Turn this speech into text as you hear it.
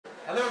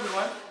Hello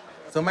everyone.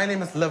 So my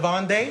name is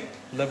Levandé.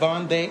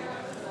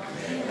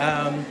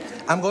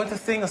 I'm going to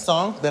sing a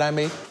song that I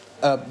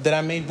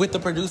made with the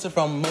producer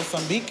from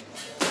Mozambique.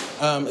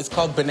 It's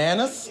called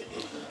Bananas.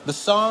 The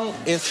song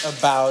is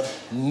about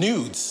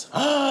nudes.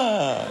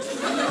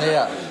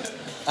 Yeah.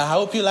 I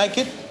hope you like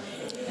it.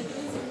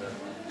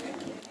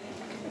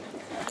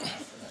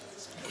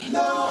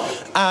 No.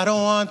 I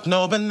don't want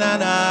no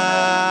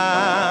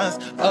bananas.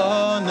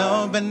 Oh,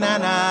 no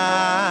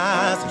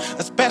bananas.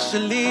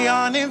 Especially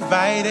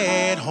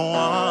uninvited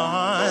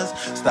ones.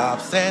 Stop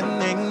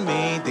sending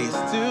me these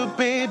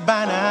stupid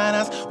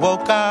bananas.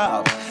 Woke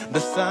up, the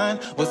sun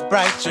was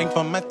bright. Drink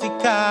from my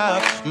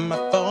teacup. My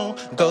phone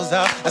goes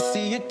up. I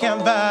see your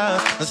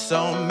canvas.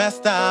 So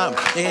messed up.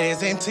 It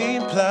is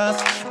 18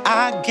 plus.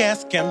 I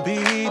guess can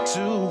be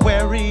too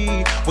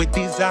wary with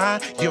these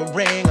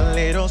ring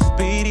little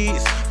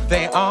speedies.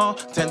 They all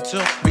tend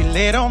to be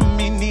little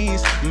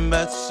minis,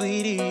 but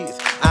sweeties,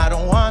 I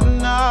don't want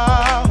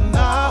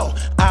no,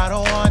 I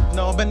don't want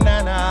no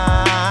banana.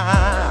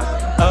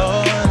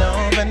 Oh,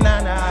 no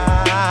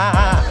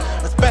banana,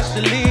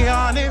 especially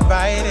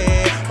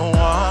uninvited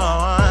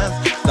ones.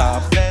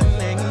 Stop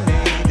sending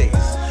me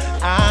this.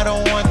 I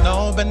don't want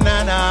no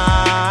banana.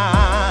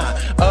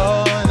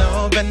 Oh,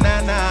 no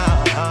banana,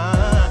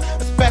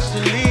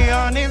 especially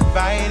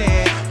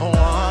uninvited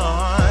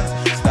ones.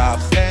 Stop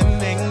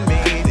sending me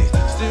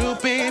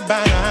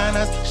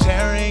bananas.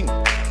 Sharing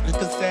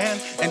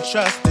consent and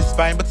trust is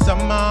fine, but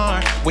some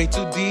are way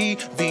too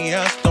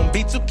devious. Don't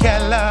be too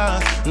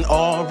careless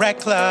or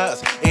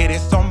reckless. It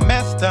is so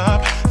messed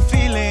up,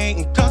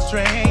 feeling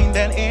constrained,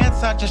 and it's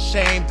such a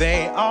shame.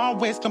 They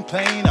always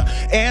complain,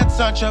 it's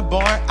such a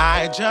bore.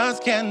 I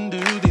just can't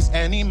do this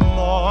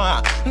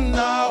anymore.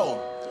 No,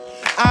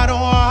 I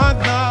don't want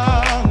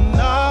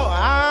no,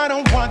 I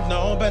don't want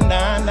no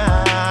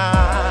banana.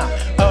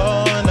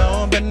 Oh,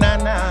 no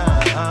banana.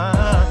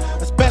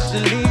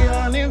 Especially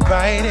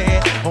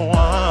uninvited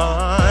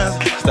ones.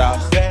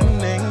 Stop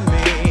sending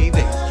me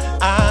this.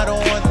 I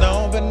don't want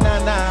no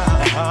banana.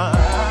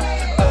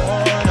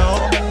 Oh,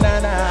 no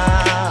banana.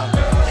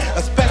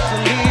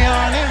 Especially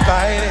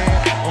uninvited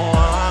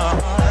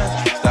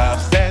ones. Stop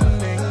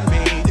sending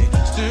me these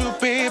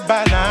stupid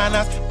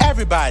bananas.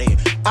 Everybody,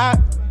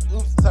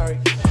 sorry.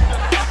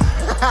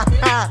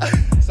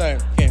 Sorry,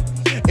 okay.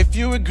 If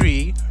you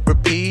agree,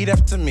 repeat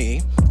after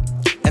me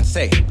and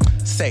say,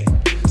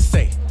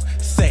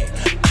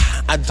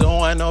 I don't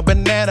want no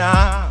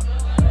banana.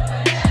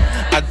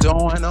 I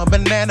don't want no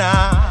banana.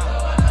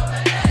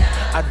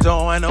 I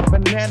don't want no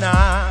banana.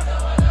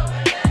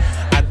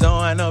 I don't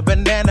want no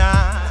banana.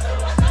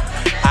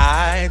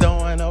 I don't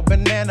want no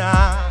banana.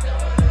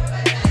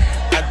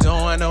 I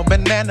don't want no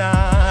banana.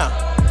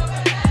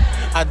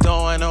 I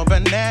don't want no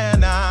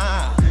banana.